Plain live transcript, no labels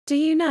Do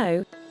you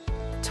know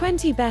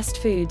 20 best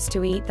foods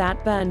to eat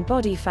that burn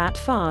body fat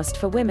fast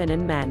for women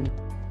and men?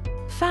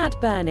 Fat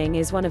burning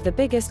is one of the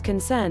biggest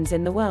concerns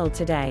in the world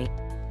today.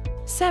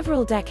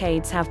 Several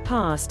decades have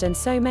passed and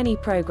so many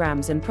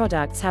programs and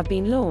products have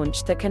been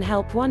launched that can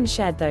help one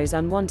shed those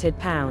unwanted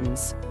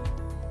pounds.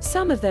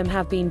 Some of them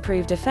have been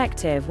proved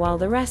effective while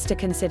the rest are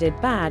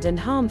considered bad and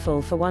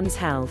harmful for one's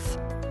health.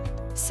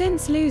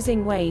 Since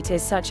losing weight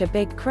is such a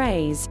big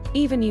craze,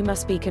 even you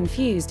must be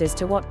confused as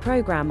to what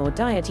program or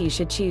diet you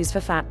should choose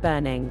for fat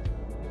burning.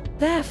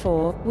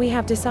 Therefore, we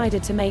have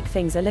decided to make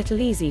things a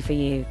little easy for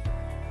you.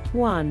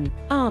 1.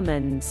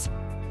 Almonds.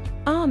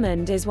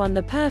 Almond is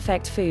the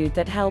perfect food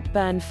that help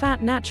burn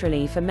fat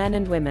naturally for men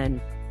and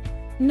women.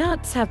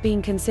 Nuts have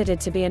been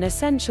considered to be an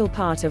essential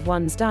part of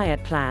one's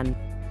diet plan.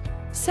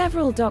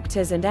 Several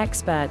doctors and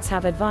experts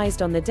have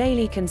advised on the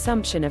daily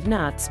consumption of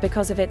nuts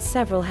because of its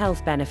several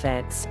health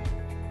benefits.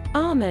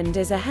 Almond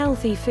is a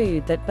healthy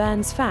food that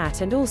burns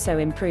fat and also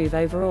improve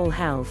overall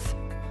health.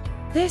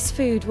 This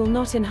food will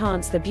not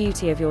enhance the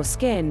beauty of your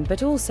skin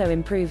but also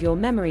improve your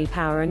memory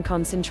power and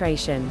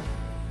concentration.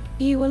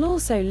 You will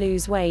also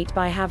lose weight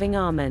by having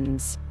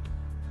almonds.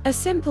 A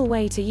simple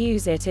way to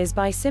use it is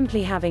by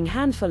simply having a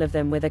handful of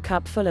them with a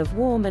cup full of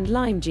warm and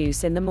lime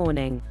juice in the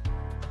morning.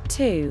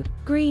 2.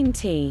 Green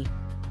tea.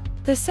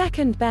 The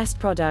second best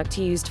product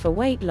used for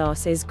weight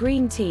loss is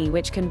green tea,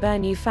 which can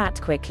burn you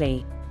fat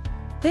quickly.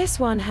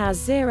 This one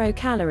has 0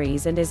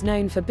 calories and is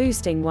known for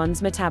boosting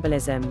one's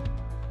metabolism.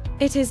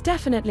 It is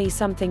definitely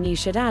something you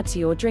should add to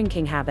your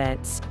drinking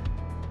habits.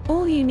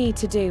 All you need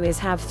to do is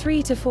have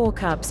 3 to 4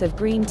 cups of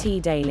green tea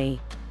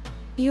daily.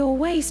 Your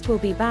waist will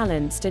be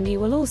balanced and you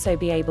will also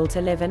be able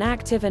to live an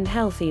active and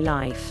healthy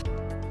life.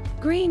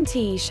 Green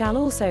tea shall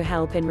also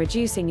help in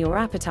reducing your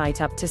appetite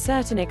up to a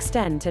certain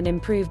extent and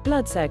improve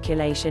blood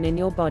circulation in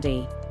your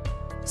body.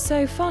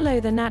 So follow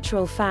the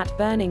natural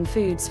fat-burning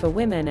foods for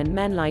women and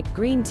men like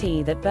green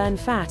tea that burn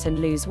fat and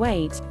lose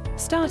weight.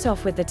 Start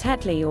off with the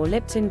Tetley or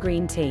Lipton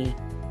green tea.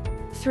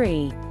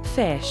 3.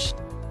 Fish.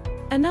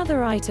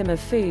 Another item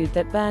of food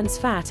that burns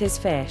fat is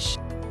fish.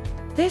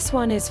 This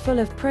one is full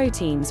of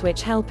proteins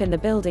which help in the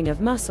building of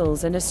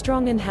muscles and a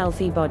strong and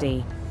healthy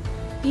body.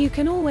 You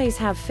can always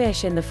have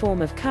fish in the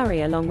form of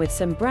curry along with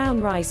some brown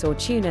rice or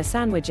tuna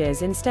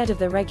sandwiches instead of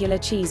the regular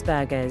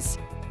cheeseburgers.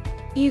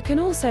 You can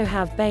also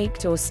have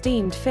baked or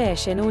steamed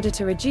fish in order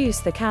to reduce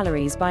the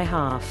calories by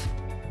half.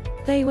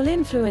 They will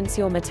influence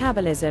your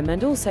metabolism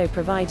and also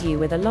provide you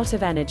with a lot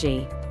of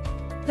energy.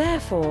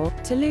 Therefore,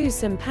 to lose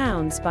some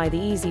pounds by the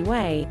easy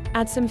way,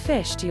 add some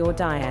fish to your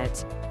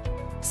diet.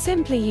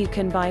 Simply you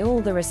can buy all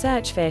the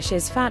research fish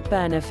is fat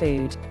burner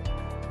food.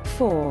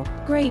 4.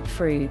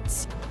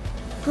 Grapefruits.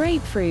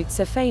 Grapefruits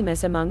are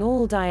famous among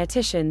all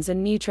dietitians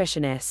and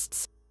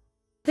nutritionists.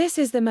 This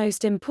is the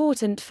most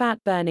important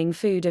fat-burning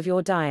food of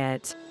your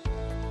diet.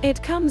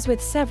 It comes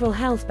with several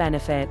health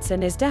benefits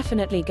and is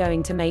definitely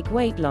going to make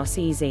weight loss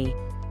easy.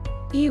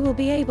 You will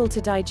be able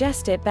to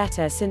digest it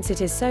better since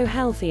it is so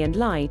healthy and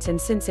light, and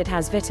since it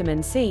has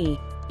vitamin C,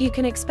 you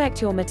can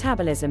expect your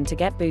metabolism to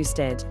get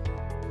boosted.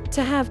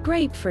 To have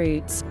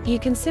grapefruits, you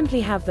can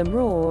simply have them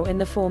raw or in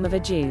the form of a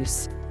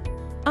juice.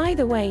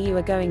 Either way you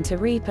are going to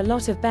reap a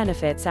lot of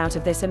benefits out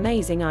of this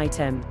amazing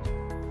item.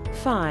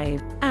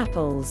 5.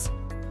 Apples.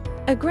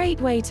 A great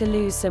way to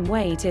lose some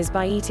weight is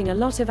by eating a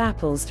lot of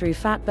apples through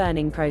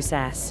fat-burning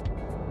process.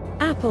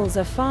 Apples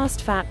are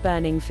fast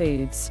fat-burning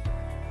foods.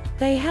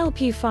 They help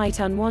you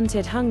fight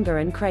unwanted hunger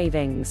and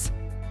cravings.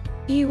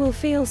 You will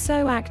feel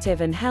so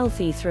active and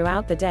healthy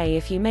throughout the day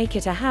if you make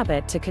it a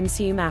habit to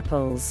consume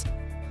apples.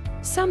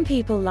 Some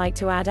people like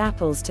to add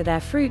apples to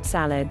their fruit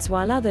salads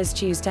while others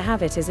choose to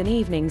have it as an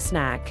evening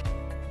snack.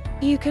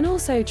 You can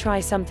also try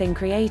something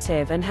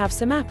creative and have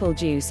some apple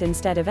juice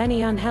instead of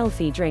any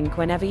unhealthy drink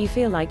whenever you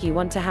feel like you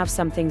want to have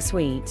something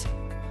sweet.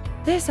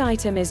 This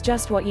item is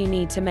just what you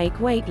need to make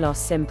weight loss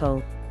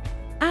simple.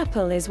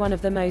 Apple is one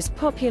of the most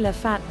popular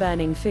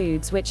fat-burning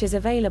foods which is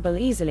available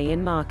easily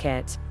in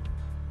market.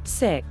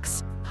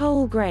 6.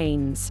 Whole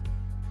grains.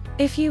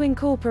 If you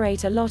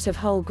incorporate a lot of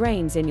whole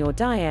grains in your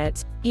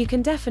diet, you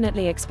can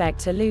definitely expect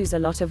to lose a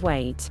lot of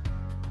weight.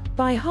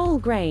 By whole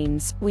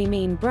grains, we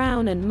mean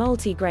brown and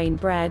multi-grain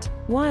bread,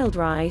 wild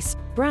rice,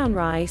 brown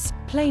rice,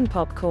 plain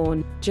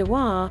popcorn,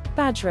 jawar,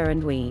 bajra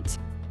and wheat.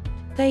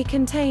 They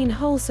contain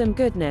wholesome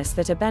goodness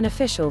that are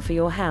beneficial for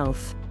your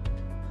health.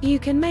 You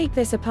can make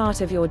this a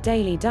part of your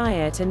daily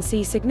diet and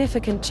see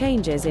significant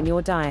changes in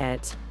your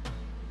diet.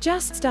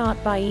 Just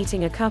start by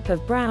eating a cup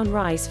of brown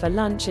rice for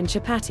lunch and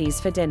chapatis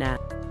for dinner.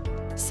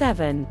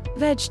 7.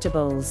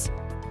 Vegetables.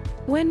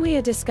 When we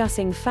are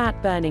discussing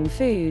fat-burning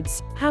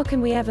foods, how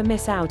can we ever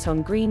miss out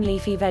on green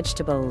leafy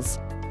vegetables?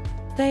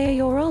 They are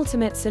your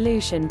ultimate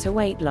solution to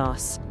weight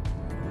loss.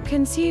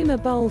 Consume a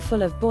bowl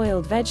full of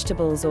boiled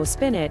vegetables or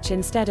spinach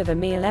instead of a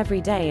meal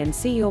every day and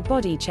see your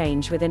body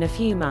change within a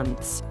few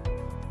months.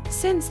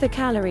 Since the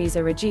calories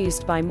are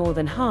reduced by more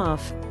than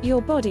half,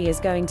 your body is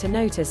going to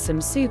notice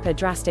some super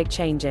drastic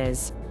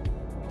changes.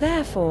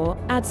 Therefore,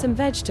 add some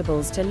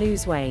vegetables to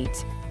lose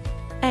weight.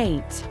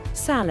 8.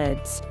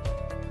 Salads.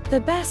 The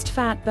best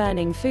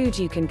fat-burning food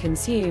you can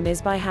consume is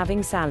by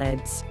having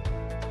salads.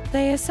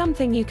 They are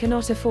something you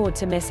cannot afford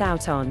to miss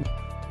out on.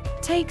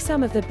 Take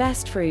some of the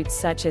best fruits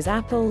such as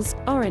apples,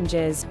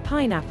 oranges,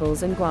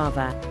 pineapples and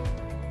guava.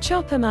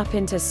 Chop them up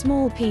into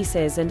small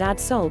pieces and add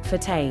salt for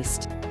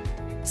taste.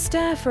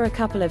 Stir for a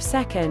couple of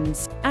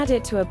seconds, add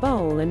it to a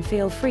bowl and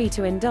feel free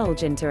to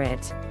indulge into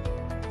it.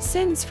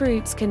 Since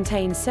fruits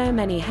contain so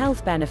many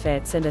health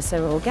benefits and are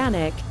so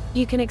organic,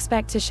 you can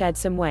expect to shed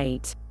some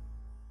weight.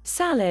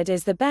 Salad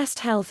is the best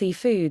healthy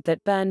food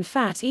that burns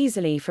fat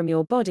easily from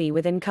your body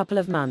within a couple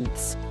of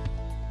months.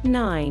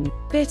 9.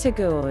 Bitter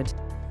gourd.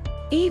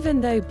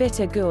 Even though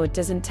bitter gourd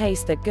doesn't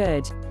taste that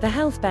good, the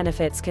health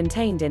benefits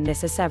contained in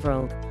this are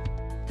several.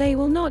 They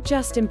will not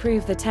just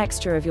improve the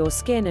texture of your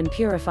skin and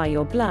purify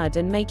your blood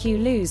and make you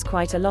lose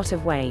quite a lot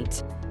of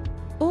weight.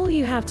 All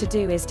you have to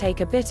do is take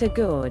a bitter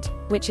gourd,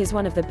 which is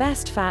one of the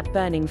best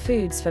fat-burning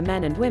foods for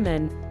men and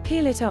women,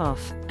 peel it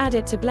off, add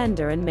it to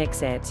blender and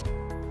mix it.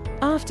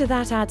 After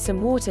that add some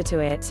water to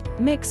it,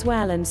 mix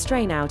well and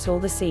strain out all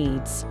the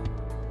seeds.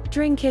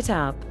 Drink it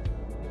up.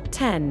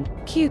 10.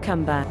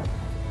 Cucumber.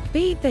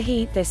 Beat the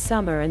heat this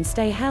summer and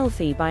stay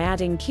healthy by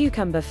adding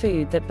cucumber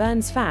food that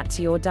burns fat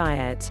to your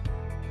diet.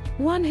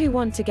 One who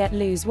want to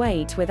lose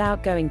weight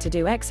without going to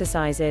do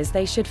exercises,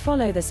 they should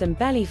follow some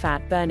belly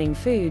fat burning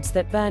foods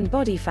that burn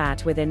body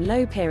fat within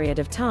low period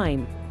of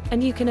time,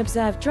 and you can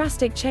observe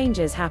drastic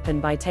changes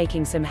happen by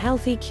taking some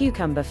healthy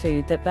cucumber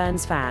food that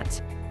burns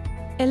fat.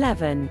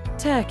 11.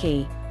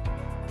 Turkey.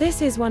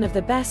 This is one of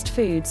the best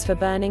foods for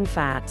burning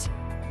fat.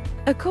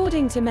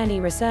 According to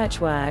many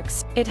research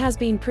works, it has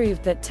been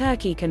proved that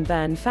turkey can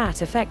burn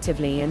fat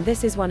effectively, and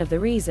this is one of the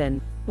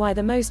reasons why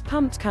the most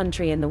pumped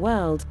country in the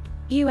world,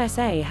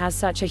 USA, has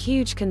such a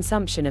huge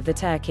consumption of the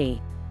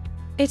turkey.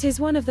 It is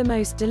one of the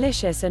most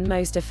delicious and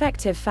most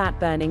effective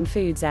fat-burning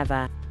foods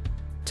ever.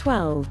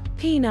 12.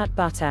 Peanut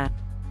butter.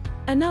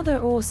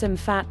 Another awesome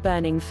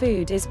fat-burning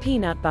food is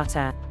peanut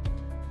butter.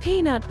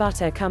 Peanut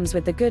butter comes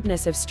with the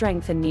goodness of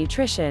strength and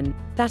nutrition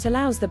that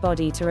allows the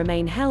body to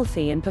remain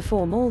healthy and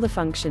perform all the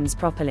functions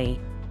properly.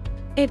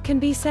 It can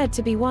be said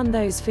to be one of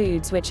those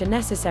foods which are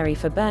necessary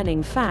for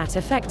burning fat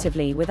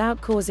effectively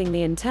without causing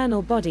the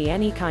internal body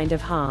any kind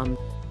of harm.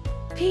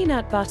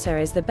 Peanut butter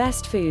is the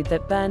best food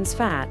that burns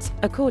fat,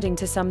 according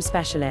to some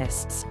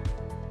specialists.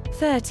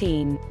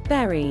 13.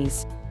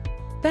 Berries.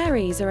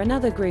 Berries are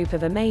another group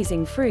of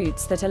amazing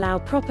fruits that allow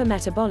proper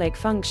metabolic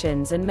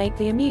functions and make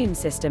the immune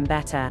system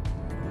better.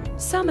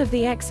 Some of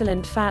the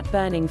excellent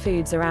fat-burning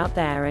foods are out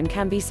there and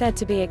can be said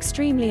to be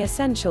extremely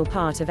essential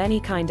part of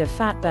any kind of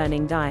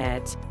fat-burning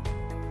diet.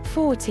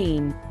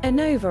 14.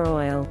 Anova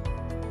oil.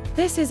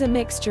 This is a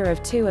mixture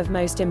of two of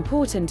most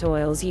important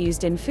oils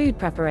used in food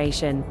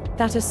preparation,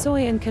 that are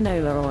soy and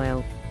canola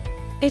oil.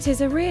 It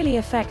is a really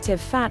effective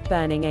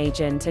fat-burning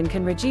agent and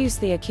can reduce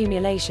the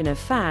accumulation of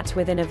fat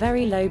within a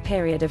very low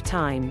period of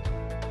time.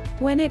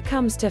 When it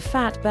comes to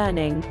fat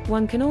burning,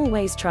 one can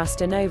always trust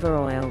Anova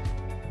oil.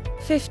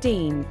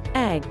 15.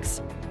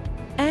 Eggs.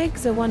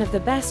 Eggs are one of the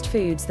best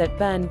foods that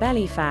burn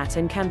belly fat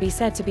and can be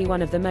said to be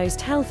one of the most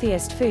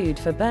healthiest food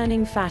for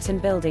burning fat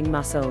and building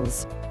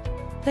muscles.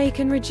 They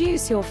can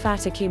reduce your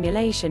fat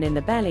accumulation in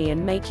the belly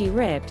and make you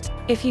ripped,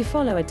 if you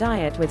follow a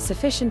diet with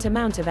sufficient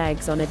amount of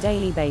eggs on a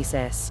daily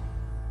basis.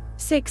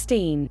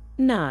 16.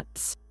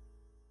 Nuts.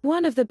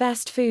 One of the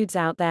best foods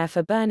out there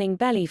for burning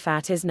belly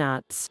fat is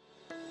nuts.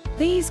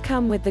 These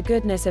come with the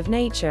goodness of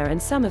nature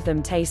and some of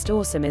them taste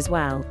awesome as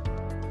well.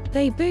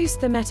 They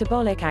boost the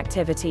metabolic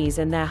activities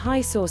and their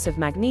high source of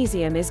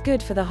magnesium is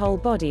good for the whole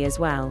body as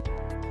well.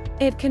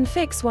 It can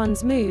fix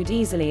one's mood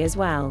easily as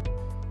well.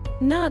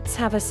 Nuts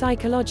have a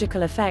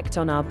psychological effect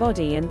on our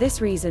body, and this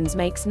reasons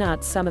makes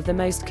nuts some of the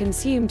most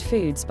consumed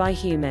foods by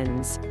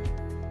humans.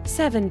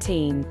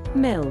 17.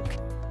 Milk.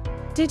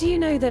 Did you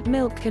know that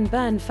milk can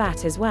burn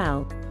fat as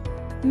well?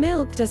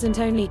 Milk doesn't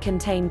only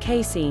contain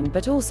casein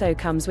but also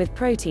comes with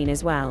protein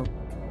as well.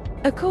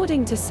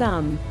 According to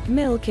some,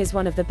 milk is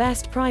one of the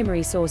best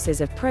primary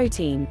sources of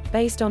protein,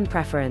 based on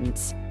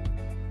preference.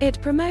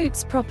 It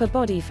promotes proper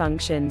body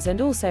functions and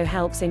also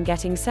helps in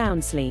getting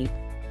sound sleep.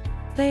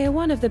 They are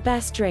one of the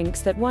best drinks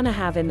that wanna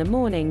have in the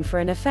morning for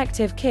an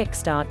effective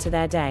kickstart to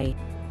their day.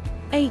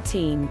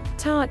 18.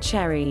 Tart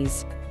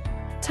cherries.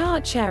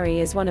 Tart cherry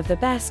is one of the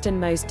best and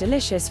most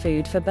delicious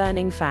food for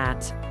burning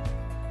fat.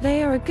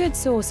 They are a good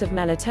source of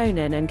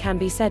melatonin and can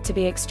be said to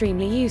be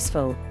extremely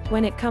useful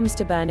when it comes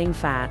to burning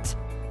fat.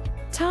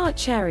 Tart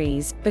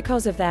cherries,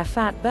 because of their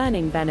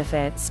fat-burning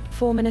benefits,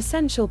 form an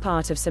essential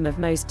part of some of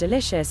most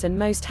delicious and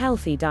most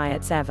healthy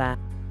diets ever.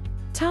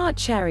 Tart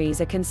cherries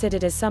are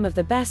considered as some of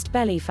the best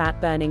belly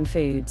fat-burning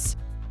foods.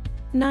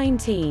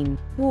 19.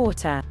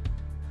 Water.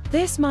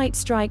 This might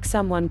strike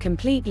someone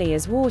completely,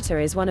 as water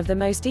is one of the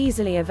most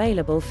easily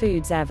available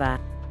foods ever.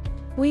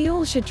 We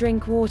all should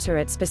drink water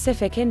at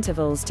specific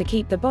intervals to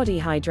keep the body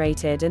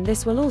hydrated, and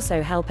this will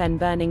also help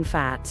end burning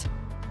fat.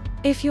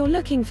 If you're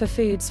looking for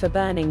foods for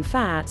burning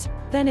fat,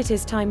 then it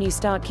is time you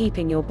start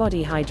keeping your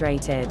body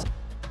hydrated.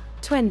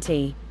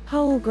 20.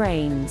 Whole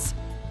grains.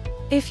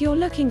 If you're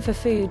looking for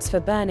foods for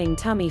burning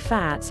tummy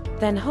fat,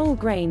 then whole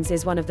grains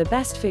is one of the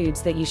best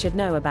foods that you should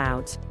know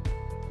about.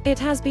 It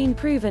has been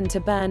proven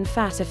to burn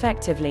fat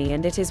effectively,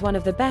 and it is one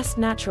of the best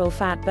natural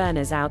fat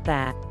burners out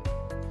there.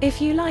 If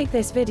you like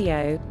this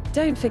video,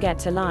 don't forget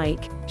to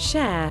like,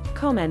 share,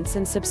 comments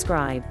and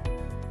subscribe.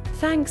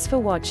 Thanks for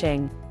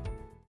watching.